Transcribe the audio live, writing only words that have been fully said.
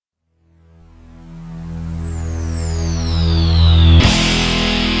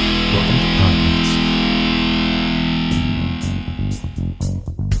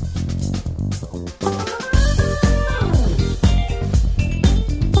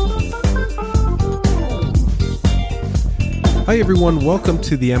Hi, everyone. Welcome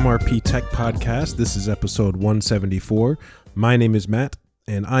to the MRP Tech Podcast. This is episode 174. My name is Matt,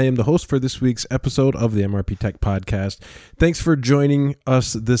 and I am the host for this week's episode of the MRP Tech Podcast. Thanks for joining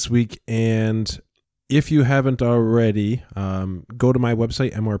us this week. And if you haven't already, go to my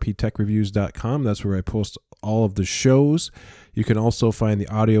website, mrptechreviews.com. That's where I post all of the shows. You can also find the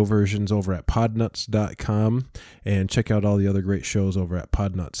audio versions over at podnuts.com and check out all the other great shows over at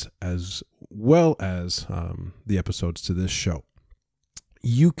Podnuts, as well as the episodes to this show.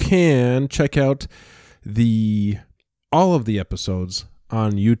 You can check out all of the episodes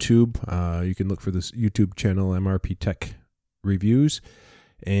on YouTube. You can look for this YouTube channel, MRP Tech Reviews,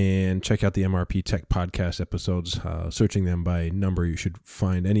 and check out the MRP Tech Podcast episodes. Searching them by number, you should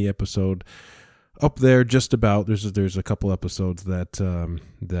find any episode up there. Just about. There's a couple episodes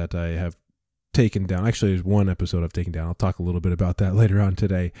that I have taken down. Actually, there's one episode I've taken down. I'll talk a little bit about that later on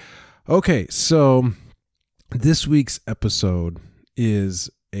today. Okay, so this week's episode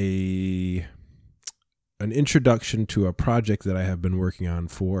is an introduction to a project that I have been working on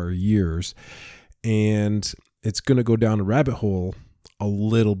for years, and it's going to go down a rabbit hole a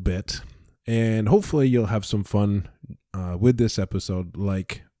little bit, and hopefully you'll have some fun with this episode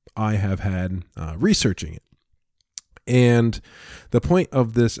like I have had researching it. And the point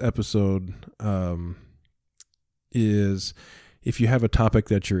of this episode is, if you have a topic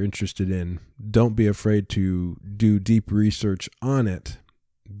that you're interested in, don't be afraid to do deep research on it,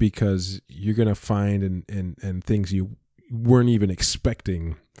 because you're going to find and things you weren't even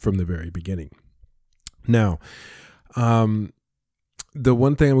expecting from the very beginning. Now, the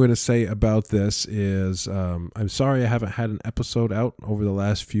one thing I'm going to say about this is I'm sorry I haven't had an episode out over the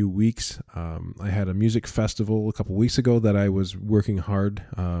last few weeks. I had a music festival a couple weeks ago that I was working hard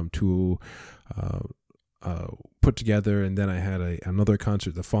to put together, and then I had another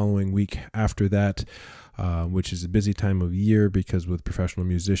concert the following week after that, which is a busy time of year because with professional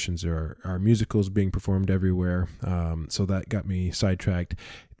musicians there are musicals being performed everywhere, so that got me sidetracked.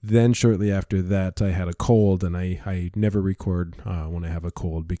 Then shortly after that, I had a cold, and I never record when I have a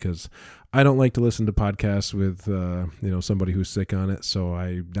cold because I don't like to listen to podcasts with somebody who's sick on it, so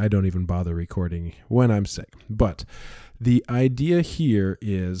I don't even bother recording when I'm sick. But the idea here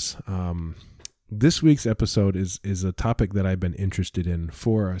is this week's episode is a topic that I've been interested in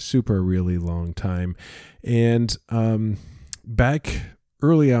for a super really long time. And back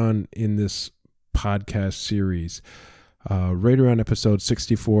early on in this podcast series, right around episode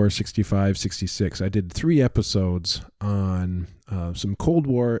 64, 65, 66, I did 3 episodes on some Cold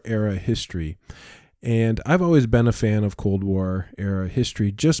War era history. And I've always been a fan of Cold War era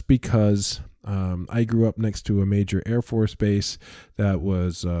history just because I grew up next to a major Air Force base that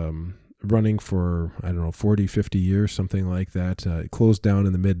was running for, 40, 50 years, something like that. It closed down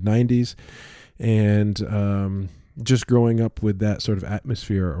in the mid-90s. And just growing up with that sort of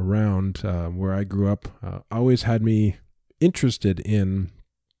atmosphere around where I grew up always had me interested in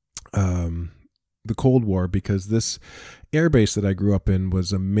the Cold War, because this air base that I grew up in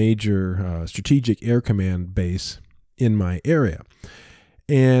was a major strategic air command base in my area.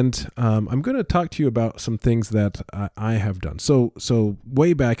 And I'm going to talk to you about some things that I have done. So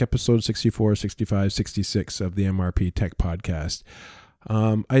way back, episode 64, 65, 66 of the MRP Tech Podcast,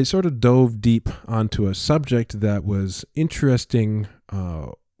 I sort of dove deep onto a subject that was interesting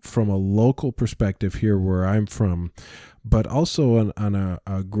from a local perspective here where I'm from, but also on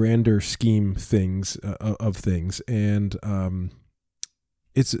a grander scheme of things. And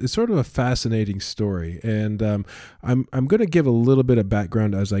it's sort of a fascinating story. And I'm going to give a little bit of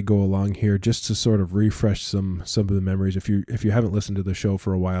background as I go along here, just to sort of refresh some of the memories. If you haven't listened to the show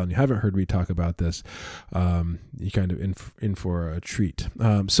for a while and you haven't heard me talk about this, you kind of in for a treat.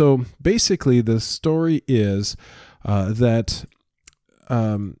 So basically, the story is that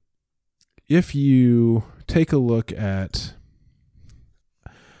if you take a look at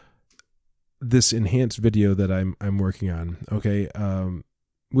this enhanced video that I'm working on, okay,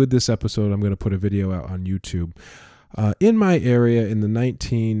 with this episode, I'm going to put a video out on YouTube. In my area in the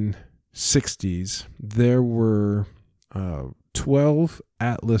 1960s, there were 12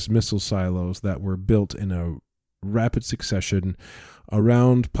 Atlas missile silos that were built in a rapid succession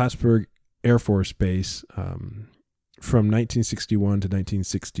around Plattsburgh Air Force Base from 1961 to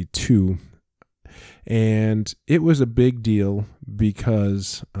 1962. And it was a big deal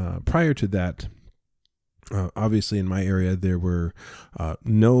because prior to that, obviously in my area, there were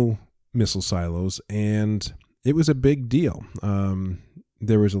no missile silos, and it was a big deal.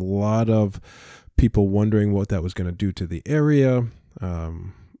 There was a lot of people wondering what that was going to do to the area.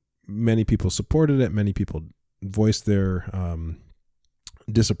 Many people supported it. Many people voiced their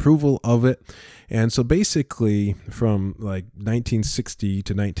disapproval of it. And so basically from like 1960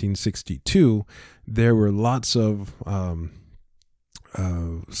 to 1962, there were lots of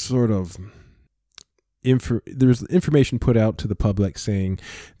there's information put out to the public saying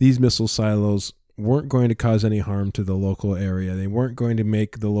these missile silos weren't going to cause any harm to the local area. They weren't going to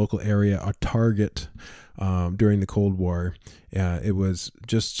make the local area a target during the Cold War. It was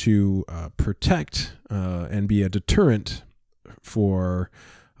just to protect and be a deterrent for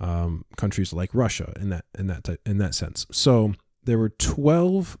countries like Russia in that sense. So there were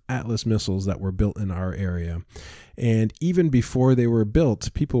 12 Atlas missiles that were built in our area, and even before they were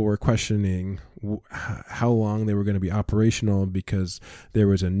built, people were questioning how long they were going to be operational, because there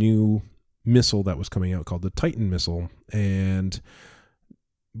was a new missile that was coming out called the Titan missile, and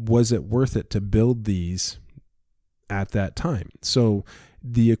was it worth it to build these at that time? So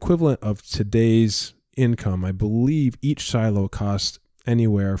the equivalent of today's income, I believe each silo cost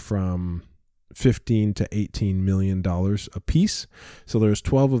anywhere from $15 to $18 million a piece. So there's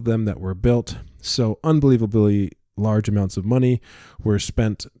 12 of them that were built. So unbelievably large amounts of money were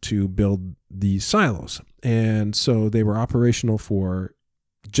spent to build these silos. And so they were operational for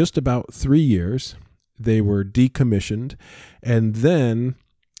just about 3 years. They were decommissioned, and then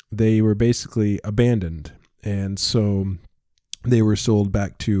they were basically abandoned. And so they were sold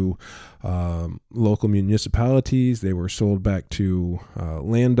back to local municipalities. They were sold back to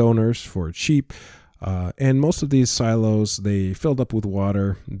landowners for cheap. And most of these silos, they filled up with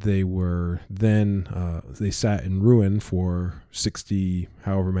water. They were then, they sat in ruin for 60,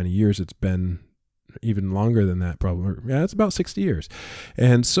 however many years it's been, even longer than that probably. Yeah, it's about 60 years.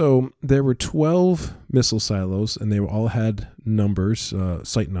 And so there were 12 missile silos, and they all had numbers,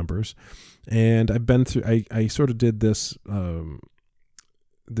 site numbers. And I've been through, I sort of did this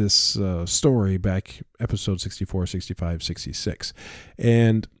story back episode 64, 65, 66.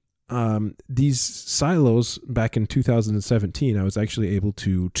 And these silos back in 2017, I was actually able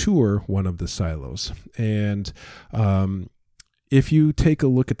to tour one of the silos. And if you take a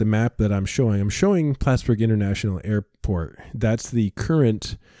look at the map that I'm showing Plattsburgh International Airport. That's the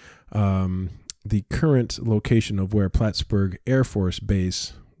current location of where Plattsburgh Air Force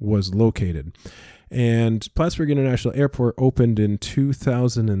Base was located. And Plattsburgh International Airport opened in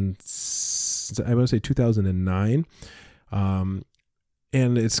 2009.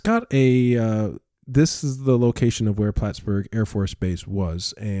 And it's got this is the location of where Plattsburgh Air Force Base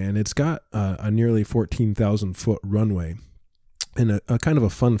was. And it's got a nearly 14,000 foot runway. And a kind of a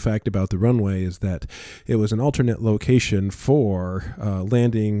fun fact about the runway is that it was an alternate location for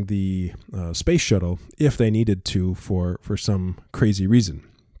landing the space shuttle if they needed to for some crazy reason.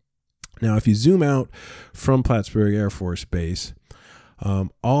 Now, if you zoom out from Plattsburgh Air Force Base,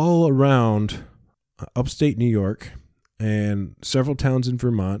 all around upstate New York and several towns in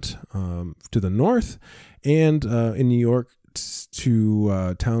Vermont to the north, and in New York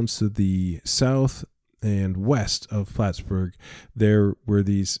to towns to the south and west of Plattsburgh, there were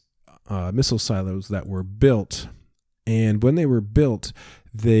these missile silos that were built. And when they were built,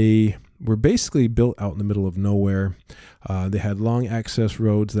 they were basically built out in the middle of nowhere. They had long access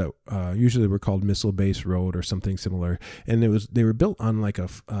roads that usually were called Missile Base Road or something similar. And they were built on like a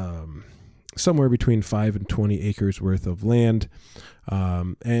somewhere between 5 and 20 acres worth of land.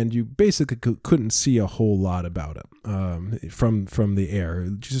 And you basically couldn't see a whole lot about it from the air.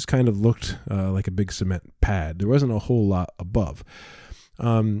 It just kind of looked like a big cement pad. There wasn't a whole lot above.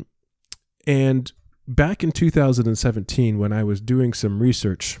 And back in 2017, when I was doing some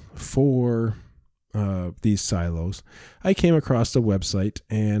research for these silos, I came across a website,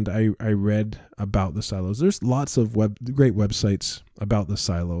 and I read about the silos. There's lots of great websites about the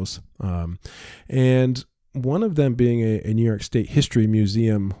silos. And one of them being a New York State History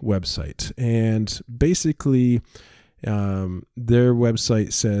Museum website. And basically, their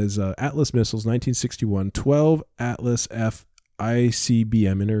website says Atlas Missiles 1961, 12 Atlas F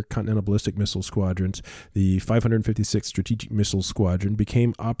ICBM, Intercontinental Ballistic Missile Squadrons, the 556th Strategic Missile Squadron,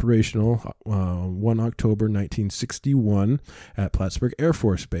 became operational 1 October 1961 at Plattsburgh Air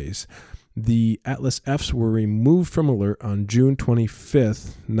Force Base. The Atlas Fs were removed from alert on June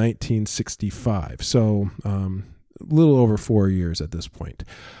 25th, 1965. So a little over 4 years at this point.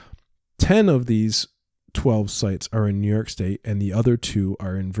 10 of these 12 sites are in New York State, and the other 2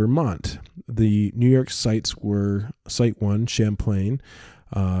 are in Vermont. The New York sites were Site 1, Champlain,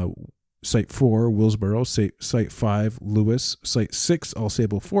 Site 4, Willsboro, Site 5, Lewis, Site 6, All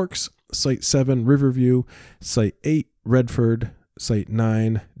Sable Forks, Site 7, Riverview, Site 8, Redford, Site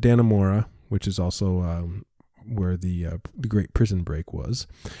 9, Dannemora, which is also where the Great Prison Break was,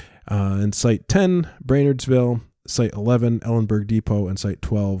 and Site 10, Brainardsville, Site 11, Ellenberg Depot, and Site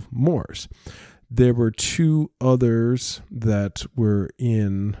 12, Moores. There were two others that were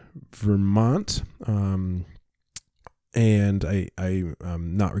in Vermont, and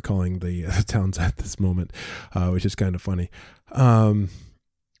I'm not recalling the towns at this moment, which is kind of funny.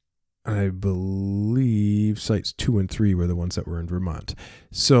 I believe sites 2 and 3 were the ones that were in Vermont.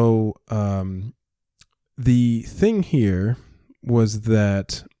 So the thing here was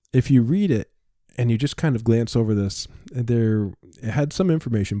that if you read it and you just kind of glance over this, it had some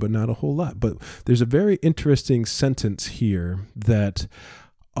information, but not a whole lot. But there's a very interesting sentence here that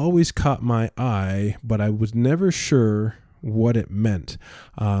always caught my eye, but I was never sure what it meant.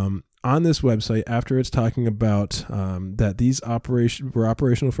 On this website, after it's talking about that these operations were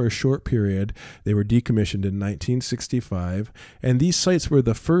operational for a short period, they were decommissioned in 1965, and these sites were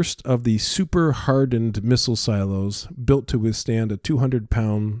the first of the super hardened missile silos built to withstand a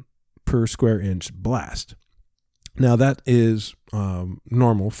 200-pound per square inch blast. Now that is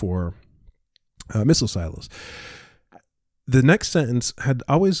normal for missile silos. The next sentence had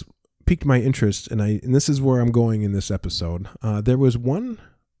always piqued my interest, and this is where I'm going in this episode. There was one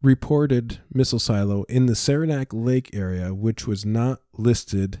reported missile silo in the Saranac Lake area, which was not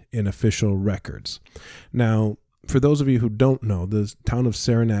listed in official records. Now, for those of you who don't know, the town of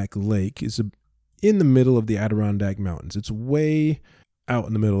Saranac Lake is in the middle of the Adirondack Mountains. It's way out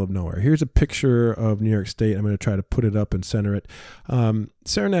in the middle of nowhere. Here's a picture of New York State. I'm going to try to put it up and center it.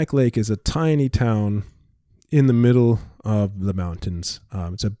 Saranac Lake is a tiny town in the middle of the mountains.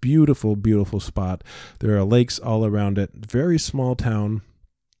 It's a beautiful, beautiful spot. There are lakes all around it. Very small town.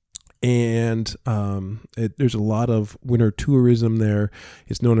 And there's a lot of winter tourism there.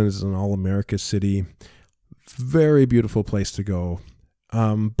 It's known as an all-America city. Very beautiful place to go.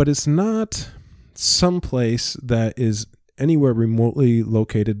 But it's not some place that is anywhere remotely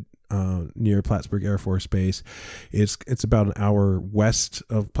located near Plattsburgh Air Force Base. It's about an hour west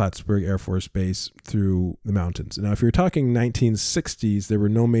of Plattsburgh Air Force Base through the mountains. Now, if you're talking 1960s, there were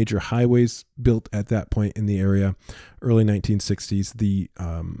no major highways built at that point in the area. Early 1960s, the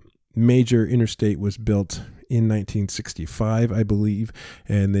major interstate was built in 1965, I believe,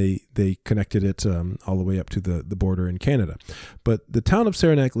 and they connected it all the way up to the border in Canada. But the town of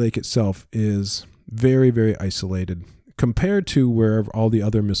Saranac Lake itself is very, very isolated compared to where all the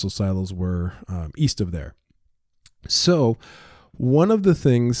other missile silos were east of there. So one of the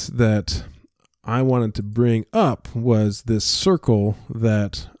things that I wanted to bring up was this circle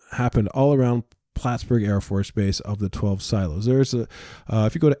that happened all around Plattsburgh Air Force Base of the 12 silos. There's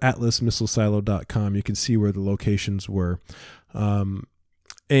if you go to atlasmissilesilo.com, you can see where the locations were.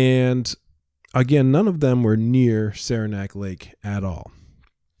 And again, none of them were near Saranac Lake at all.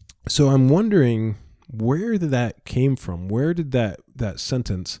 So I'm wondering where that came from. Where did that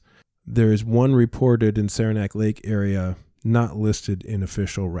sentence, there is one reported in Saranac Lake area, not listed in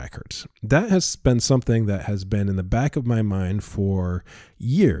official records? That has been something that has been in the back of my mind for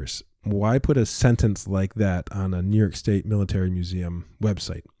years. Why put a sentence like that on a New York State Military Museum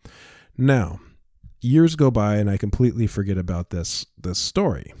website? Now, years go by and I completely forget about this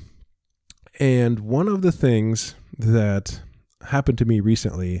story. And one of the things that happened to me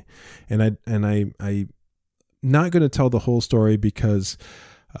recently, and I'm not going to tell the whole story because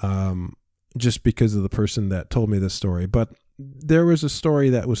just because of the person that told me this story, but there was a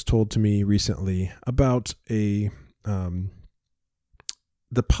story that was told to me recently about the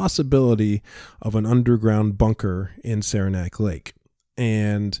possibility of an underground bunker in Saranac Lake.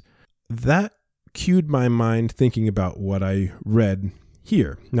 And that cued my mind thinking about what I read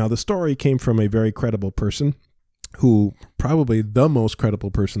here. Now, the story came from a very credible person, who probably the most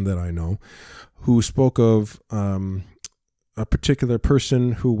credible person that I know, who spoke of a particular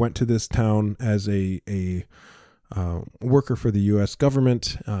person who went to this town as a worker for the U.S.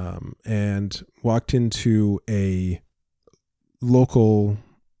 government and walked into a local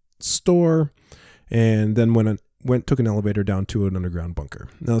store and then took an elevator down to an underground bunker.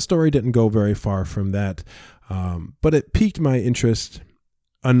 Now, the story didn't go very far from that, but it piqued my interest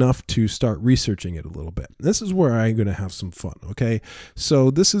enough to start researching it a little bit. This is where I'm going to have some fun, okay? So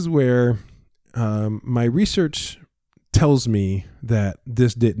this is where my research tells me that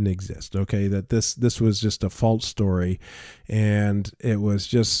this didn't exist, okay? That this was just a false story, and it was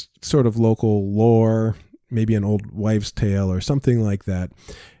just sort of local lore, maybe an old wives' tale or something like that.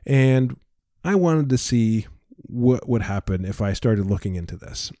 And I wanted to see what would happen if I started looking into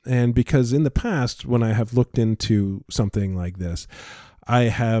this. And because in the past, when I have looked into something like this, I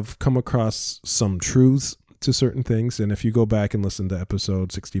have come across some truths to certain things. And if you go back and listen to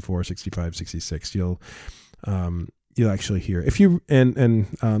episode 64, 65, 66, you'll you'll actually hear. If you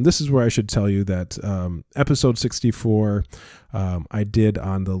this is where I should tell you that episode 64 I did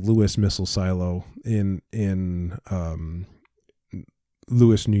on the Lewis missile silo in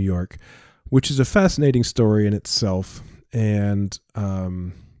Lewis, New York, which is a fascinating story in itself. And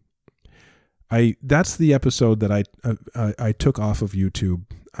that's the episode that I took off of YouTube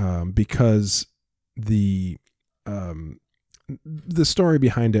because the story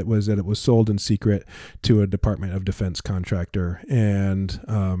behind it was that it was sold in secret to a Department of Defense contractor.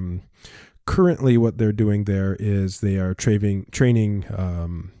 And currently what they're doing there is they are training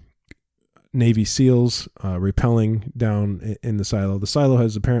Navy SEALs rappelling down in the silo. The silo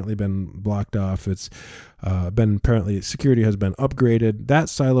has apparently been blocked off. It's apparently security has been upgraded. That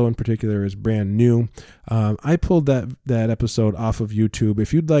silo in particular is brand new. I pulled that episode off of YouTube.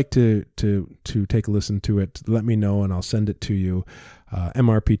 If you'd like to take a listen to it, let me know and I'll send it to you.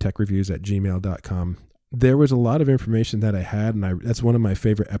 mrptechreviews@gmail.com. There was a lot of information that I had, and that's one of my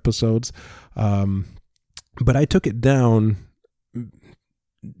favorite episodes. But I took it down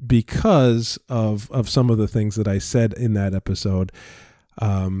because of some of the things that I said in that episode.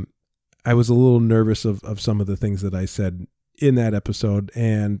 I was a little nervous of some of the things that I said in that episode,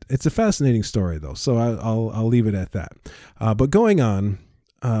 and it's a fascinating story though, so I'll leave it at that. But going on,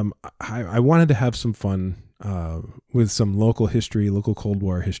 I wanted to have some fun with some local history, local Cold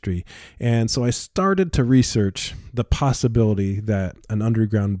War history, and so I started to research the possibility that an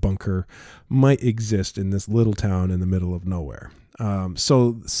underground bunker might exist in this little town in the middle of nowhere.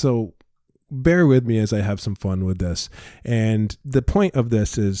 So bear with me as I have some fun with this. And the point of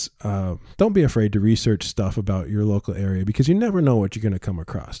this is, don't be afraid to research stuff about your local area because you never know what you're going to come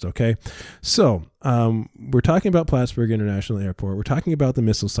across. Okay. So, we're talking about Plattsburgh International Airport. We're talking about the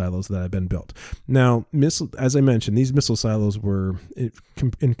missile silos that have been built. Now, as I mentioned, these missile silos were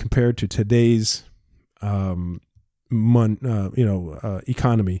compared to today's, economy,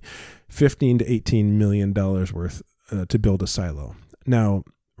 $15 to $18 million worth to build a silo. Now,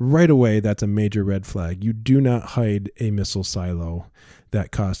 right away, that's a major red flag. You do not hide a missile silo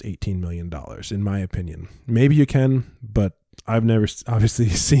that costs $18 million, in my opinion. Maybe you can, but I've never obviously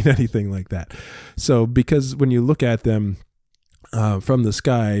seen anything like that. So, because when you look at them from the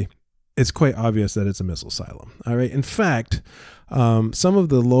sky, it's quite obvious that it's a missile silo. All right. In fact, some of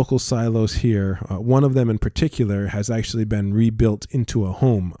the local silos here, one of them in particular has actually been rebuilt into a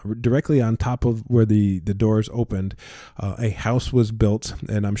home directly on top of where the doors opened. A house was built,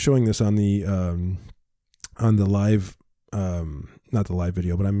 and I'm showing this on the live, not the live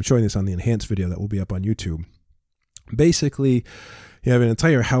video, but I'm showing this on the enhanced video that will be up on YouTube. Basically, you have an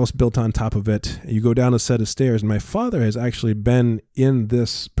entire house built on top of it. You go down a set of stairs, and my father has actually been in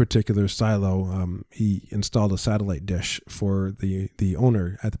this particular silo. He installed a satellite dish for the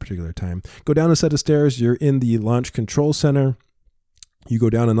owner at the particular time. Go down a set of stairs, you're in the launch control center. You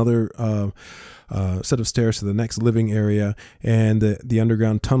go down another set of stairs to the next living area, and the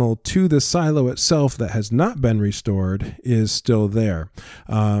underground tunnel to the silo itself that has not been restored is still there.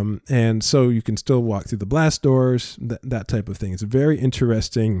 And so you can still walk through the blast doors, that type of thing. It's a very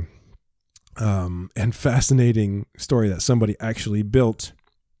interesting and fascinating story that somebody actually built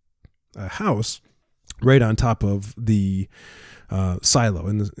a house right on top of the silo,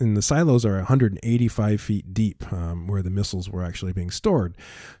 and the silos are 185 feet deep, where the missiles were actually being stored.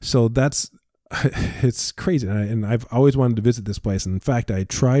 So it's crazy, and I've always wanted to visit this place. And in fact, I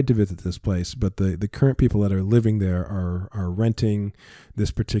tried to visit this place, but the current people that are living there are renting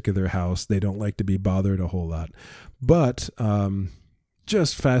this particular house. They don't like to be bothered a whole lot, but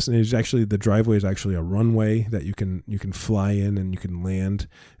just fascinating. Actually, the driveway is actually a runway that you can fly in, and you can land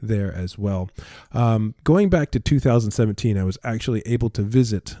there as well. Going back to 2017, I was actually able to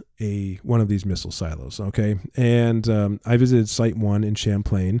visit one of these missile silos. Okay, and I visited Site 1 in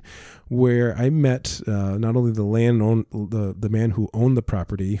Champlain, where I met not only the man who owned the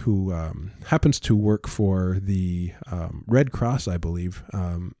property, who happens to work for the Red Cross, I believe.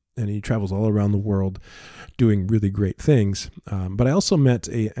 And he travels all around the world doing really great things. But I also met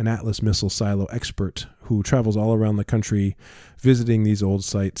an Atlas missile silo expert who travels all around the country visiting these old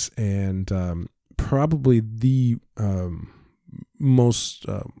sites, and probably the most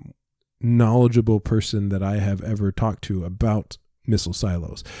knowledgeable person that I have ever talked to about missile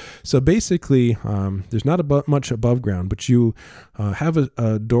silos. So basically, there's not much above ground, but you have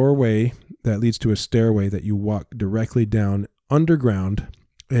a doorway that leads to a stairway that you walk directly down underground.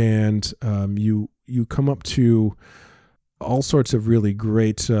 And you come up to all sorts of really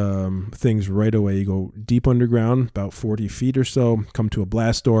great things right away. You go deep underground, about 40 feet or so, come to a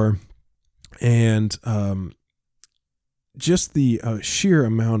blast door, and just the sheer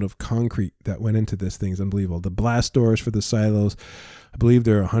amount of concrete that went into this thing is unbelievable. The blast doors for the silos, I believe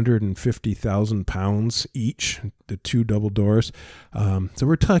they're 150,000 pounds each, the 2 double doors. So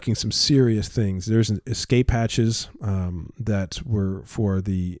we're talking some serious things. There's escape hatches that were for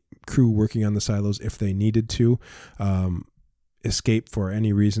the crew working on the silos if they needed to escape for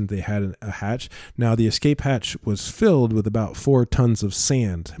any reason. They had a hatch. Now, the escape hatch was filled with about 4 tons of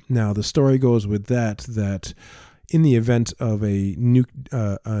sand. Now, the story goes with that in the event of a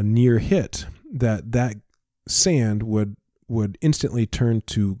near hit, that sand would instantly turn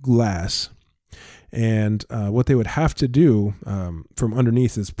to glass, and what they would have to do from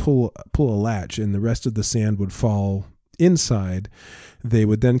underneath is pull a latch, and the rest of the sand would fall inside. They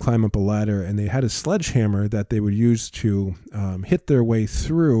would then climb up a ladder, and they had a sledgehammer that they would use to hit their way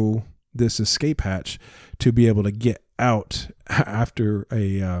through this escape hatch to be able to get out after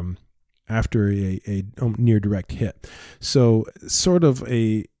a near direct hit. So sort of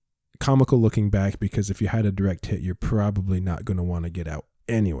a comical looking back, because if you had a direct hit, you're probably not going to want to get out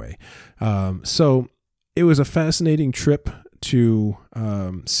anyway. So it was a fascinating trip to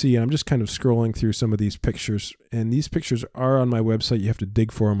see. I'm just kind of scrolling through some of these pictures, and these pictures are on my website. You have to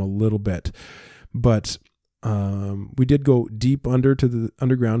dig for them a little bit, but we did go deep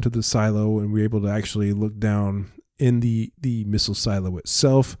underground to the silo, and we were able to actually look down in the missile silo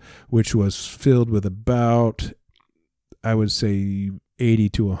itself, which was filled with about, I would say, 80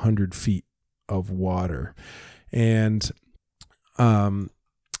 to 100 feet of water. And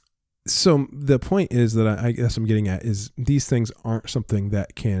so the point is that I guess I'm getting at is these things aren't something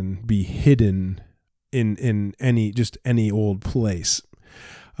that can be hidden in any old place,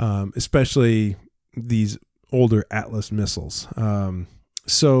 especially these older Atlas missiles.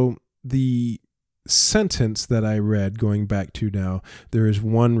 So the sentence that I read, going back to now, there is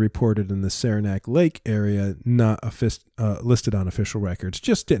one reported in the Saranac Lake area, not listed on official records,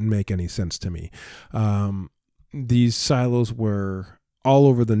 just didn't make any sense to me. These silos were all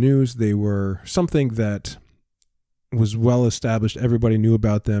over the news. They were something that was well established. Everybody knew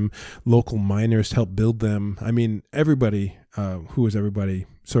about them. Local miners helped build them. I mean, everybody who was everybody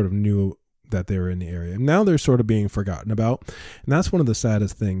sort of knew that they were in the area. And now they're sort of being forgotten about. And that's one of the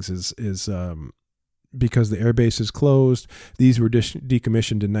saddest things is because the air base is closed. These were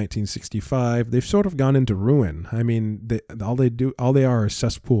decommissioned in 1965. They've sort of gone into ruin. I mean, all they are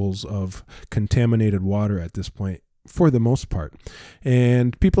cesspools of contaminated water at this point, for the most part.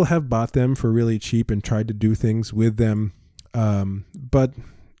 And people have bought them for really cheap and tried to do things with them. But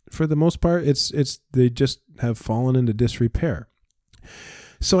for the most part, they just have fallen into disrepair.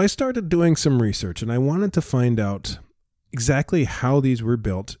 So I started doing some research, and I wanted to find out exactly how these were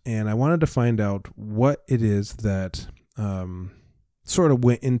built, and I wanted to find out what it is that sort of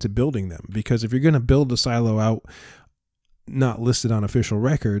went into building them. Because if you're going to build a silo out not listed on official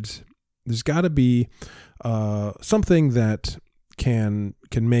records, there's got to be something that can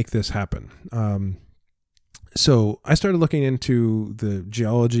make this happen. So I started looking into the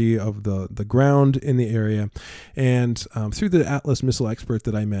geology of the ground in the area, and through the Atlas missile expert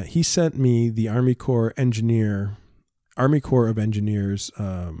that I met, he sent me the Army Corps of Engineers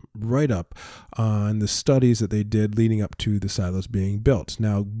write-up on the studies that they did leading up to the silos being built.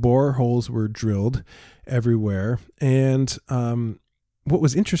 Now, boreholes were drilled everywhere, and what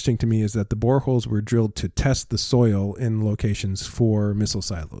was interesting to me is that the boreholes were drilled to test the soil in locations for missile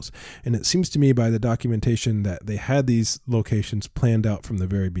silos. And it seems to me by the documentation that they had these locations planned out from the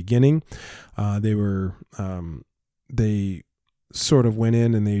very beginning. They sort of went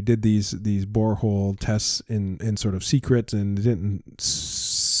in and they did these borehole tests in sort of secret, and didn't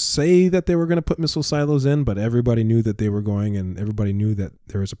say that they were going to put missile silos in, but everybody knew that they were going, and everybody knew that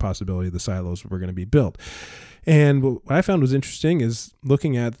there was a possibility the silos were going to be built. And what I found was interesting is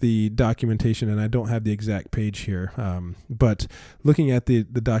looking at the documentation, and I don't have the exact page here, but looking at the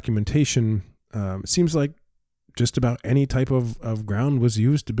documentation, it seems like just about any type of ground was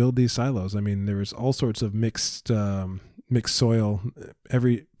used to build these silos. I mean, there was all sorts of mixed soil,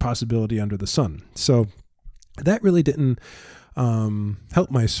 every possibility under the sun. So that really didn't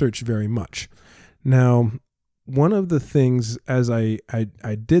help my search very much. Now, one of the things as I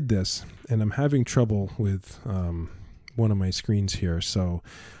did this, and I'm having trouble with one of my screens here. So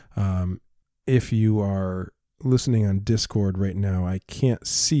if you are listening on Discord right now, I can't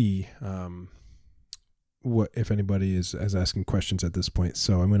see what if anybody is asking questions at this point.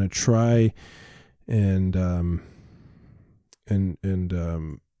 So I'm going to try and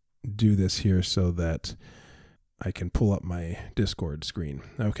do this here so that I can pull up my Discord screen.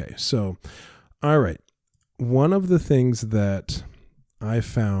 Okay, so all right. One of the things that I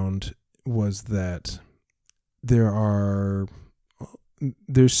found was that there's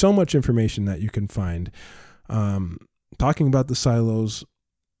so much information that you can find. Talking about the silos,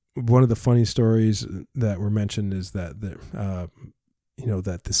 one of the funny stories that were mentioned is that that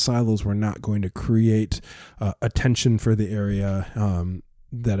the silos were not going to create attention for the area,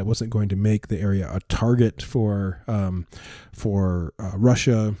 that it wasn't going to make the area a target for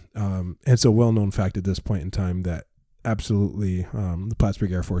Russia. And it's a well-known fact at this point in time that absolutely the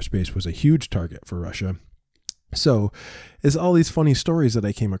Plattsburgh Air Force Base was a huge target for Russia. So it's all these funny stories that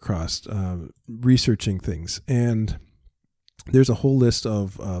I came across researching things. And there's a whole list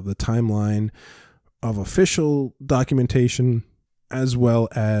of the timeline of official documentation as well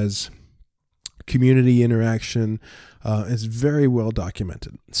as community interaction. Is very well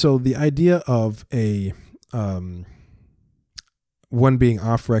documented. So the idea of one being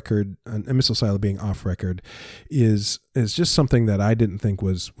off record, a missile silo being off record, is just something that I didn't think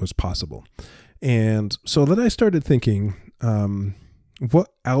was possible. And so then I started thinking, what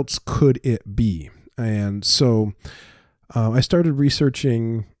else could it be? And so I started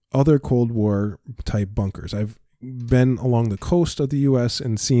researching other Cold War type bunkers. I've been along the coast of the U.S.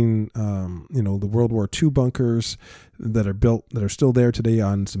 and seen, the World War II bunkers that are built, that are still there today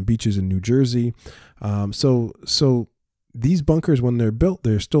on some beaches in New Jersey. So these bunkers, when they're built,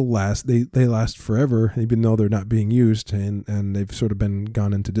 they last forever, even though they're not being used, and they've sort of been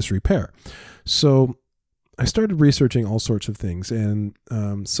gone into disrepair. So I started researching all sorts of things, and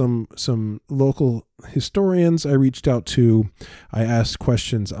some local historians I reached out to. I asked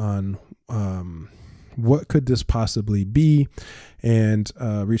questions on what could this possibly be, and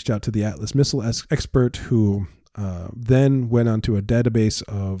reached out to the Atlas missile expert, who then went onto a database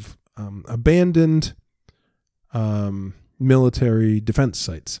of abandoned military defense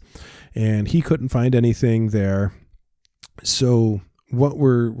sites, and he couldn't find anything there. So what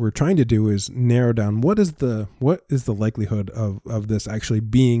we're trying to do is narrow down what is the likelihood of this actually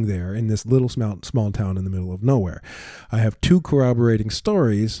being there in this little small town in the middle of nowhere. I have two corroborating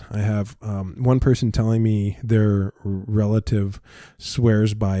stories. I have one person telling me their relative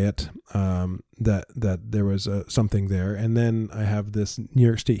swears by it, that there was something there, and then I have this New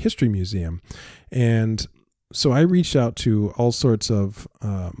York State History Museum. And so I reached out to all sorts of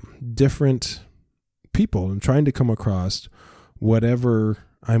different people and trying to come across whatever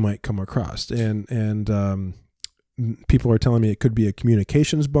I might come across. And people are telling me it could be a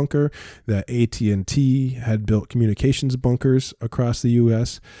communications bunker, that AT&T had built communications bunkers across the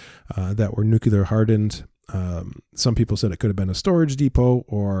U.S. That were nuclear hardened. Some people said it could have been a storage depot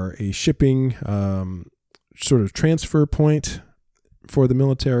or a shipping sort of transfer point for the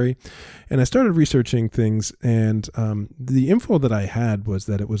military. And I started researching things, and the info that I had was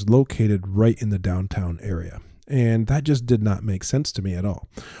that it was located right in the downtown area. And that just did not make sense to me at all,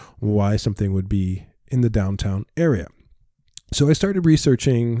 why something would be in the downtown area. So I started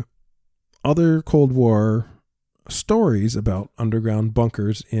researching other Cold War stories about underground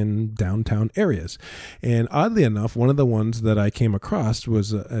bunkers in downtown areas. And oddly enough, one of the ones that I came across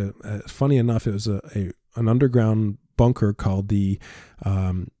was, funny enough, it was an underground bunker called the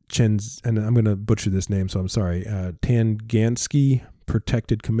and I'm going to butcher this name, so I'm sorry, Tangansky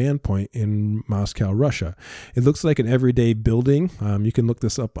Protected Command Point in Moscow, Russia. It looks like an everyday building. You can look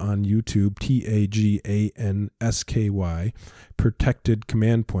this up on YouTube, TAGANSKY, Protected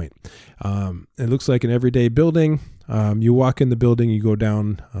Command Point. It looks like an everyday building. You walk in the building, you go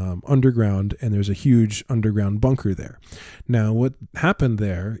down underground, and there's a huge underground bunker there. Now, what happened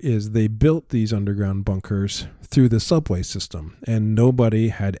there is they built these underground bunkers through the subway system, and nobody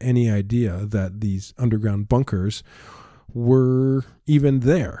had any idea that these underground bunkers were even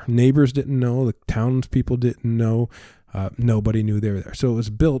there. Neighbors didn't know, the townspeople didn't know, nobody knew they were there. So it was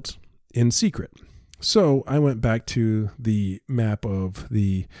built in secret. So I went back to the map of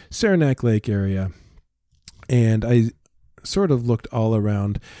the Saranac Lake area, and I sort of looked all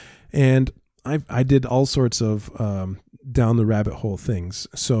around, and I did all sorts of down the rabbit hole things.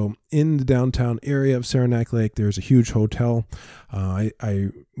 So in the downtown area of Saranac Lake, there's a huge hotel. I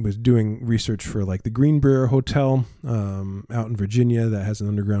was doing research for like the Greenbrier Hotel out in Virginia that has an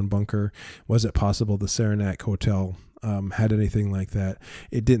underground bunker. Was it possible the Saranac Hotel had anything like that?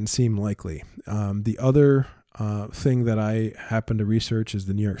 It didn't seem likely. The other thing that I happened to research is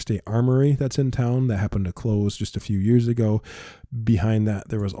the New York State Armory that's in town that happened to close just a few years ago. Behind that,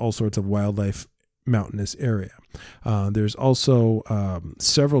 there was all sorts of wildlife, mountainous area. There's also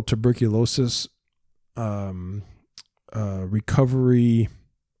several tuberculosis recovery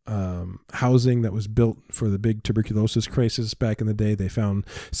housing that was built for the big tuberculosis crisis back in the day. They found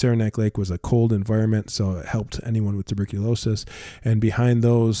Saranac Lake was a cold environment, so it helped anyone with tuberculosis. And behind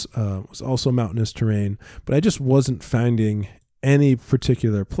those was also mountainous terrain. But I just wasn't finding any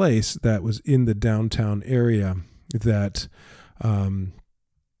particular place that was in the downtown area that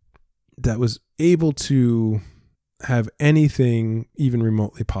that was able to have anything even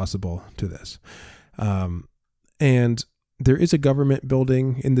remotely possible to this. And there is a government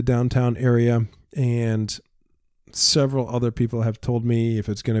building in the downtown area, and several other people have told me if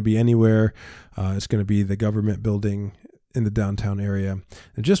it's going to be anywhere, it's going to be the government building in the downtown area.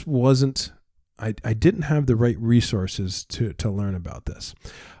 It just wasn't, I didn't have the right resources to learn about this.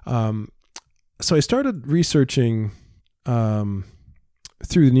 So I started researching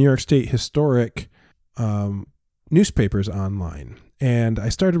through the New York State Historic newspapers online. And I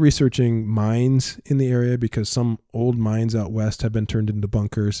started researching mines in the area because some old mines out west have been turned into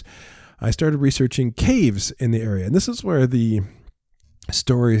bunkers. I started researching caves in the area. And this is where the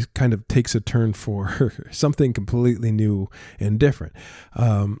story kind of takes a turn for something completely new and different.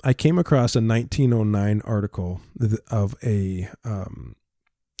 I came across a 1909 article of a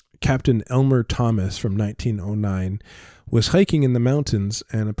Captain Elmer Thomas from 1909 was hiking in the mountains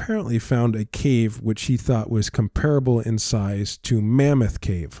and apparently found a cave which he thought was comparable in size to Mammoth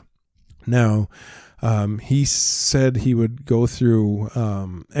Cave. Now, he said he would go through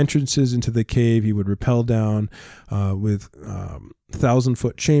entrances into the cave. He would rappel down with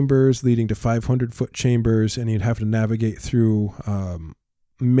 1,000-foot chambers leading to 500-foot chambers, and he'd have to navigate through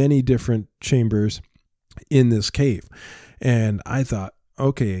many different chambers in this cave. And I thought,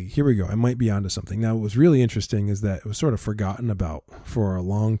 okay, here we go. I might be onto something. Now, what was really interesting is that it was sort of forgotten about for a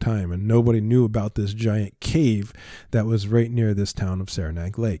long time, and nobody knew about this giant cave that was right near this town of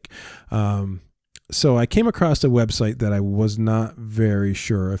Saranac Lake. So I came across a website that I was not very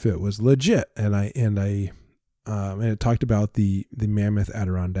sure if it was legit, and it talked about the Mammoth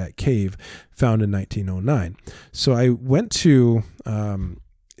Adirondack Cave found in 1909. So I went to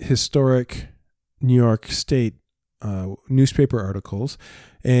historic New York State newspaper articles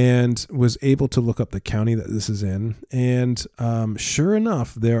and was able to look up the county that this is in. And sure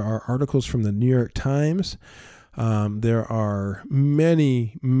enough, there are articles from the New York Times. There are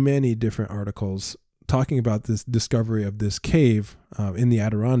many, many different articles talking about this discovery of this cave in the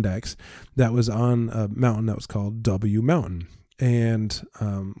Adirondacks that was on a mountain that was called W Mountain, and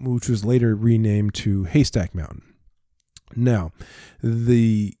which was later renamed to Haystack Mountain. Now,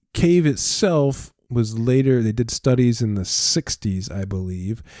 the cave itself was later, they did studies in the 60s, I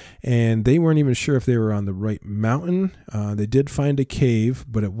believe, and they weren't even sure if they were on the right mountain. They did find a cave,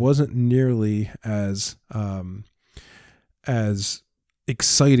 but it wasn't nearly as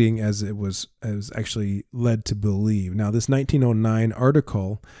exciting as it was actually led to believe. Now, this 1909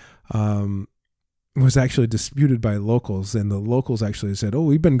 article was actually disputed by locals, and the locals actually said, "Oh,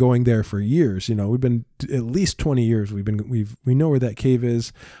 we've been going there for years. You know, we've been at least 20 years. We know where that cave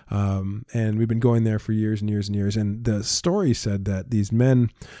is, and we've been going there for years and years and years." And the story said that these men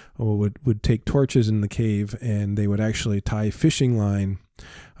would take torches in the cave, and they would actually tie fishing line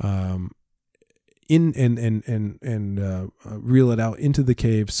in and reel it out into the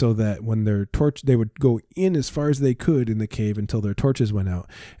cave, so that when their torch, they would go in as far as they could in the cave until their torches went out,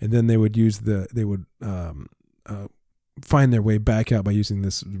 and then they would find their way back out by using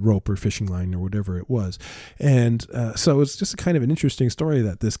this rope or fishing line or whatever it was. And so it's just kind of an interesting story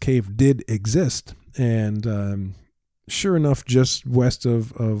that this cave did exist. And sure enough, just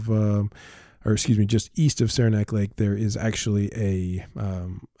just east of Saranac Lake, there is actually a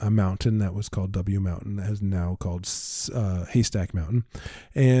mountain that was called W Mountain, that is now called Haystack Mountain.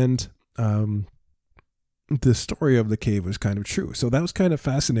 And the story of the cave was kind of true. So that was kind of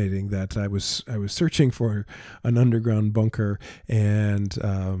fascinating that I was searching for an underground bunker, and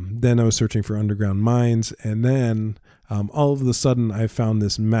then I was searching for underground mines, and then all of a sudden I found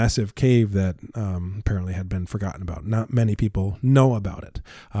this massive cave that apparently had been forgotten about. Not many people know about it.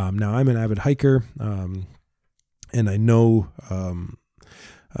 Now, I'm an avid hiker, and I know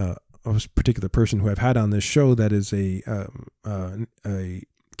a particular person who I've had on this show that is a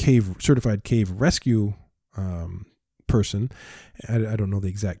certified cave rescue person. I don't know the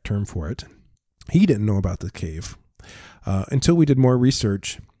exact term for it. He didn't know about the cave until we did more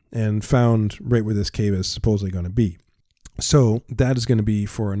research and found right where this cave is supposedly going to be. So that is going to be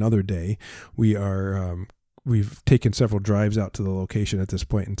for another day. We've taken several drives out to the location at this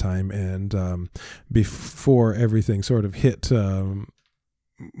point in time, and before everything sort of hit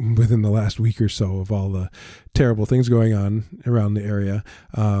within the last week or so of all the terrible things going on around the area,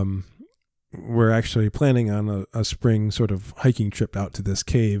 we're actually planning on a spring sort of hiking trip out to this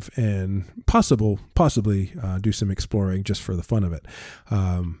cave and possibly do some exploring just for the fun of it.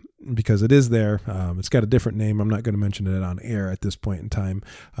 Because it is there. It's got a different name. I'm not going to mention it on air at this point in time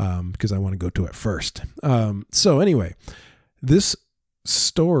because I want to go to it first. So anyway, this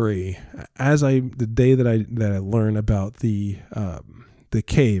story, the day that I learned about the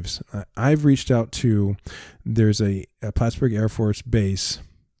caves, I've reached out to, there's a Plattsburgh Air Force Base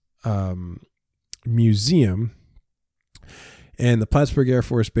museum, and the Plattsburgh Air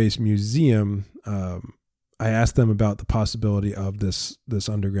Force Base Museum, I asked them about the possibility of this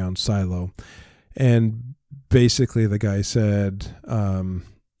underground silo, and basically the guy said,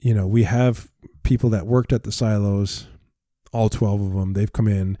 we have people that worked at the silos, all 12 of them. They've come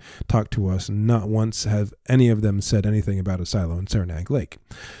in, talked to us, and not once have any of them said anything about a silo in Saranac Lake.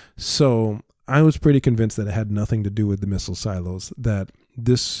 So I was pretty convinced that it had nothing to do with the missile silos, that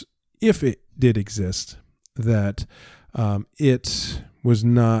this, if it did exist, that it was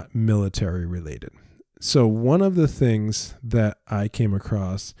not military related. So one of the things that I came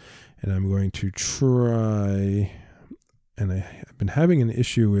across, and I'm going to try, and I've been having an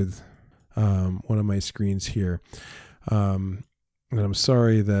issue with one of my screens here, and I'm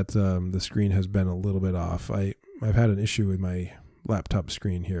sorry that the screen has been a little bit off. I've had an issue with my laptop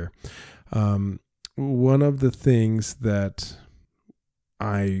screen here. One of the things that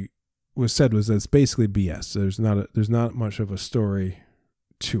was said was that it's basically BS. There's not much of a story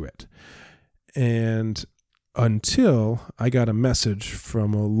to it. And until I got a message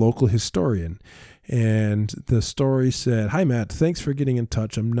from a local historian, and the story said, "Hi, Matt, thanks for getting in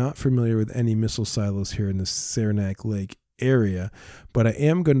touch. I'm not familiar with any missile silos here in the Saranac Lake area, but I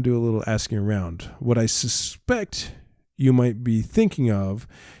am going to do a little asking around. What I suspect you might be thinking of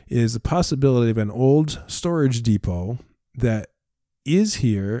is the possibility of an old storage depot that is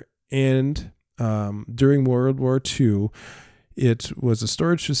here, and during World War II, it was a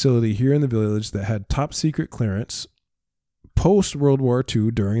storage facility here in the village that had top secret clearance post World War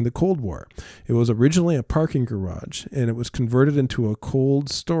II during the Cold War. It was originally a parking garage, and it was converted into a cold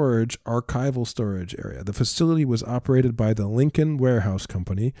storage, archival storage area. The facility was operated by the Lincoln Warehouse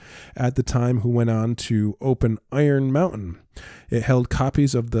Company at the time, who went on to open Iron Mountain. It held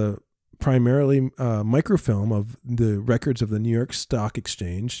copies of the primarily microfilm of the records of the New York Stock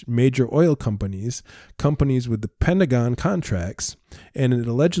Exchange, major oil companies with the Pentagon contracts, and it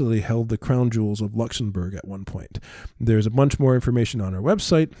allegedly held the crown jewels of Luxembourg at one point. There's a bunch more information on our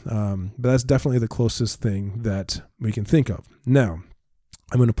website, but that's definitely the closest thing that we can think of. Now,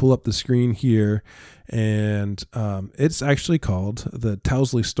 I'm going to pull up the screen here, and it's actually called the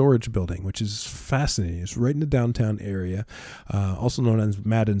Towsley Storage Building, which is fascinating. It's right in the downtown area, also known as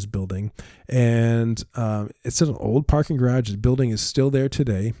Madden's Building. And it's an old parking garage. The building is still there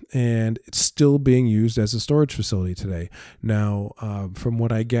today, and it's still being used as a storage facility today. Now, from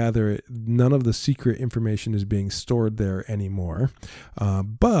what I gather, none of the secret information is being stored there anymore.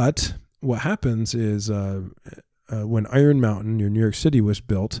 But what happens is when Iron Mountain, near New York City, was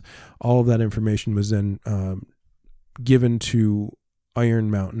built, all of that information was then given to Iron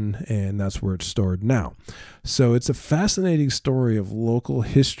Mountain, and that's where it's stored now. So it's a fascinating story of local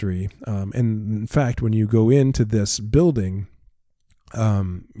history. And in fact, when you go into this building,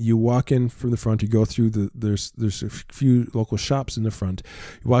 you walk in from the front, you go through there's a few local shops in the front.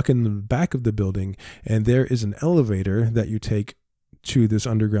 You walk in the back of the building, and there is an elevator that you take to this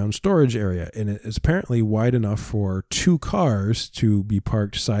underground storage area, and it is apparently wide enough for 2 cars to be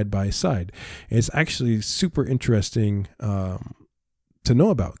parked side by side. And it's actually super interesting to know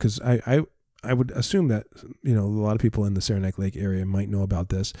about, because I would assume that a lot of people in the Saranac Lake area might know about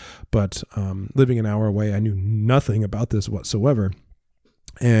this, but living an hour away, I knew nothing about this whatsoever.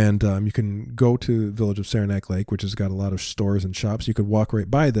 And you can go to the village of Saranac Lake, which has got a lot of stores and shops. You could walk right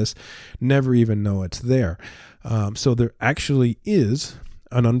by this, never even know it's there. So there actually is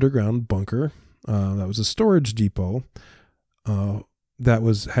an underground bunker that was a storage depot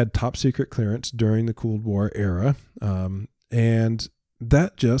that had top secret clearance during the Cold War era, and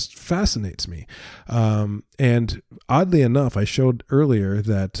that just fascinates me. And oddly enough, I showed earlier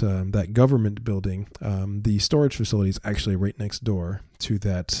that that government building, the storage facility is actually right next door to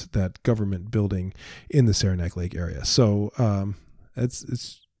that government building in the Saranac Lake area. So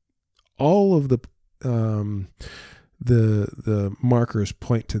it's all of the markers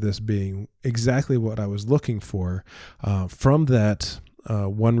point to this being exactly what I was looking for from that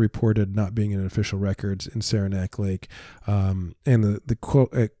one reported not being in official records in Saranac Lake, and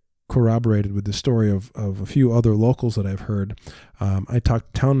the corroborated with the story of a few other locals that I've heard. I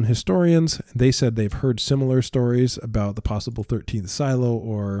talked to town historians. They said they've heard similar stories about the possible 13th silo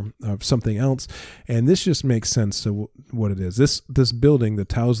or something else. And this just makes sense to what it is. This building, the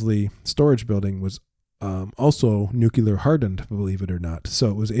Towsley storage building, was also nuclear hardened, believe it or not. So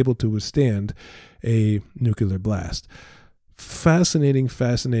it was able to withstand a nuclear blast. Fascinating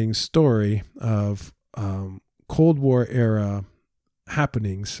story of Cold War era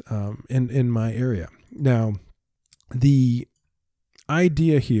happenings in my area. Now, the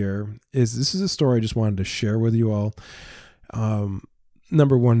idea here is, this is a story I just wanted to share with you all.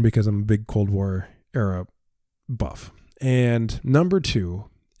 Number one, because I'm a big Cold War era buff. And number two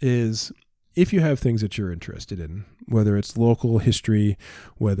is, if you have things that you're interested in, whether it's local history,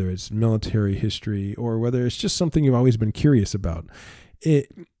 whether it's military history, or whether it's just something you've always been curious about.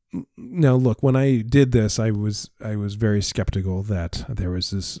 Now, look, when I did this, I was very skeptical that there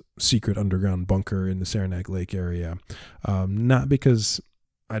was this secret underground bunker in the Saranac Lake area. Not because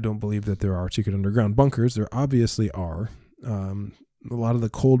I don't believe that there are secret underground bunkers. There obviously are. A lot of the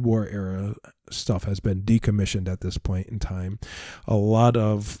Cold War era stuff has been decommissioned at this point in time. A lot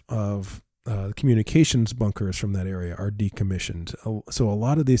of communications bunkers from that area are decommissioned. So a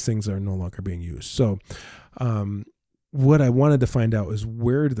lot of these things are no longer being used. So what I wanted to find out is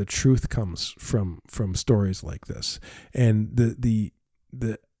where the truth comes from stories like this. And the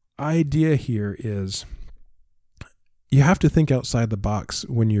idea here is, you have to think outside the box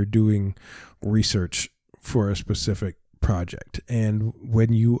when you're doing research for a specific project. And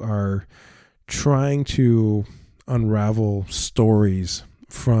when you are trying to unravel stories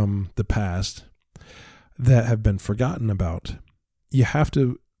from the past that have been forgotten about, you have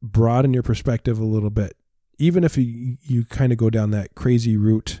to broaden your perspective a little bit, even if you kind of go down that crazy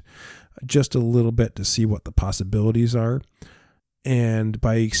route just a little bit to see what the possibilities are. And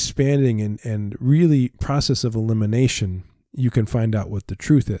by expanding and really process of elimination, you can find out what the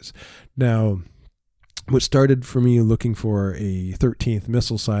truth is. Now, what started for me looking for a 13th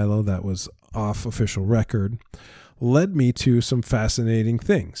missile silo that was off official record led me to some fascinating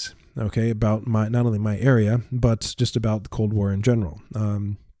things, okay, about not only my area, but just about the Cold War in general.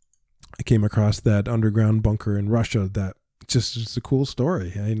 I came across that underground bunker in Russia that just is a cool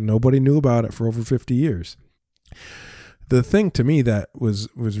story. Nobody knew about it for over 50 years. The thing to me that was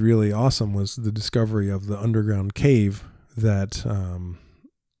really awesome was the discovery of the underground cave that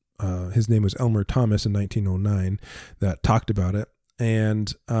his name was Elmer Thomas in 1909 that talked about it.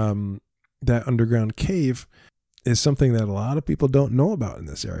 And that underground cave is something that a lot of people don't know about in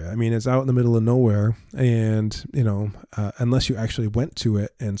this area. I mean, it's out in the middle of nowhere, and unless you actually went to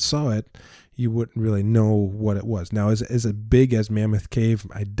it and saw it, you wouldn't really know what it was. Now, is it big as Mammoth Cave?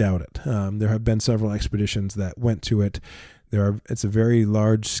 I doubt it. There have been several expeditions that went to it. It's a very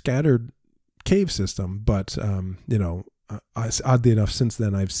large, scattered cave system, but oddly enough, since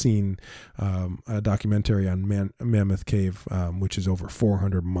then I've seen a documentary on Mammoth Cave, which is over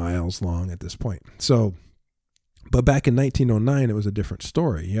 400 miles long at this point. So. But back in 1909, it was a different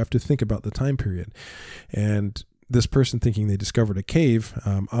story. You have to think about the time period. And this person thinking they discovered a cave,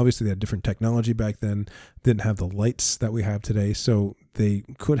 obviously they had different technology back then, didn't have the lights that we have today. So they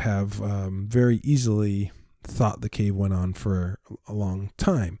could have very easily thought the cave went on for a long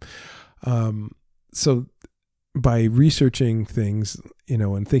time. So by researching things,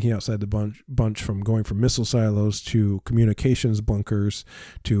 and thinking outside the bunch, from going from missile silos to communications bunkers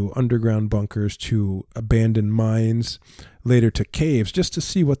to underground bunkers to abandoned mines, later to caves, just to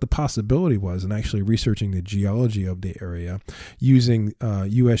see what the possibility was, and actually researching the geology of the area using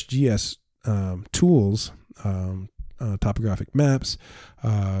USGS tools, topographic maps,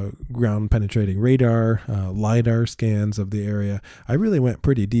 ground penetrating radar, LiDAR scans of the area. I really went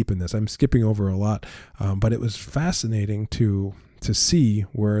pretty deep in this. I'm skipping over a lot, but it was fascinating to see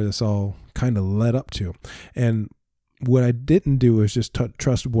where this all kind of led up to. And what I didn't do is just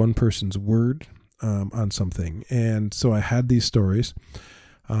trust one person's word on something. And so I had these stories,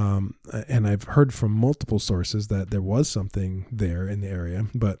 and I've heard from multiple sources that there was something there in the area,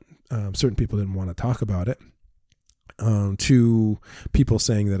 but certain people didn't want to talk about it. To people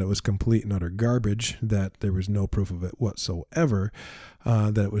saying that it was complete and utter garbage, that there was no proof of it whatsoever,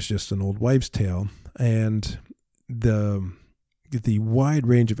 that it was just an old wives' tale, and the wide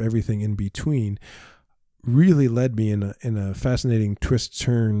range of everything in between really led me in a fascinating twist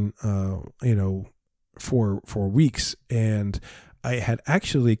turn, for weeks. And I had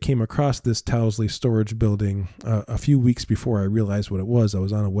actually came across this Towsley storage building a few weeks before I realized what it was. I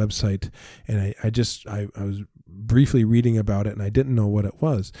was on a website, and I was briefly reading about it, and I didn't know what it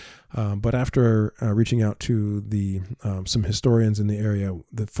was. But after reaching out to some historians in the area,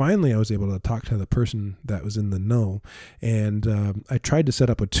 finally I was able to talk to the person that was in the know, and I tried to set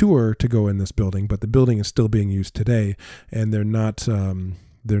up a tour to go in this building, but the building is still being used today, and they're not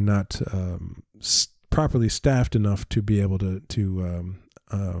properly staffed enough to be able to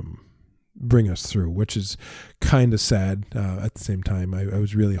bring us through, which is kind of sad. At the same time, I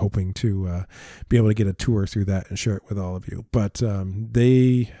was really hoping to be able to get a tour through that and share it with all of you, but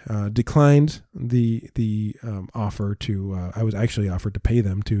they declined the offer to. I was actually offered to pay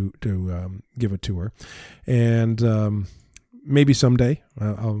them to give a tour, and maybe someday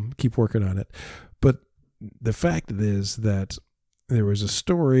I'll keep working on it. But the fact is that there was a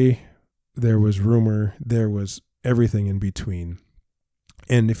story, there was rumor, there was everything in between.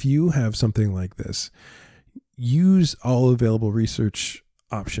 And if you have something like this, use all available research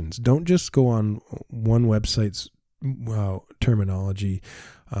options. Don't just go on one website's terminology,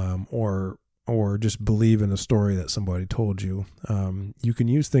 or just believe in a story that somebody told you. You can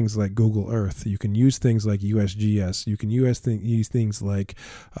use things like Google Earth. You can use things like USGS. You can use things like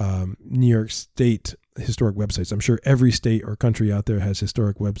New York State historic websites. I'm sure every state or country out there has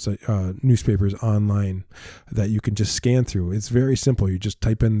historic website newspapers online that you can just scan through. It's very simple. You just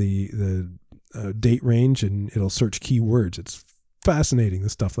type in the date range and it'll search keywords. It's fascinating, the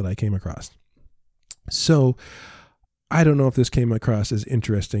stuff that I came across. So I don't know if this came across as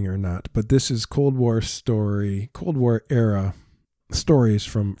interesting or not, but this is Cold War era stories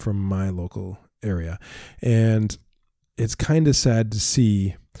from my local area. And it's kind of sad to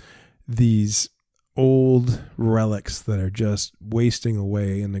see these old relics that are just wasting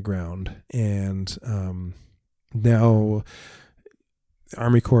away in the ground. And now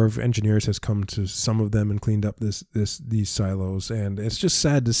Army Corps of Engineers has come to some of them and cleaned up these silos, and it's just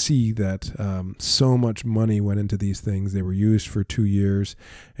sad to see that so much money went into these things. They were used for 2 years,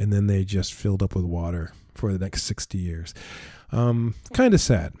 and then they just filled up with water for the next 60 years. Kind of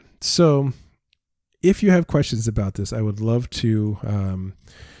sad. So, if you have questions about this, I would love to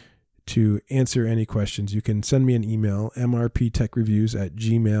answer any questions. You can send me an email,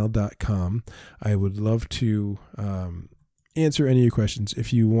 mrptechreviews@gmail.com. I would love to answer any of your questions.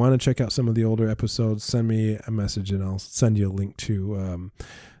 If you want to check out some of the older episodes, send me a message and I'll send you a link to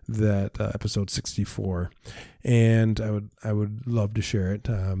that episode 64. And I would love to share it.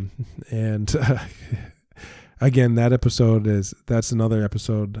 Again, that's another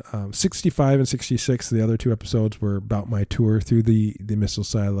episode. 65 and 66, the other two episodes were about my tour through the missile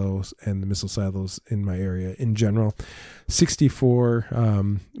silos and the missile silos in my area in general. 64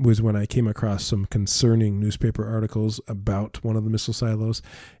 was when I came across some concerning newspaper articles about one of the missile silos.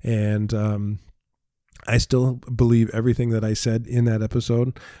 And I still believe everything that I said in that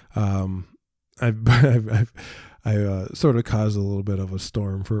episode. I sort of caused a little bit of a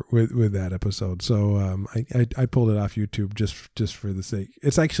storm with that episode. So I pulled it off YouTube just for the sake.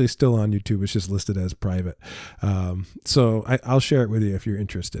 It's actually still on YouTube. It's just listed as private. So I'll share it with you if you're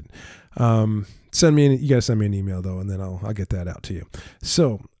interested. You gotta send me an email though, and then I'll get that out to you.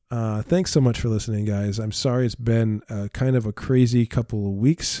 So thanks so much for listening, guys. I'm sorry it's been kind of a crazy couple of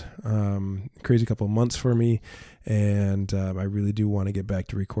weeks, crazy couple of months for me. And I really do want to get back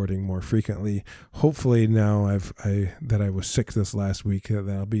to recording more frequently. Hopefully now that I was sick this last week, that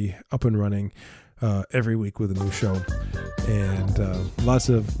I'll be up and running every week with a new show, and lots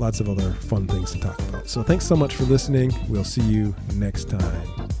of other fun things to talk about. So thanks so much for listening. We'll see you next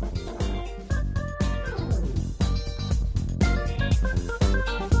time.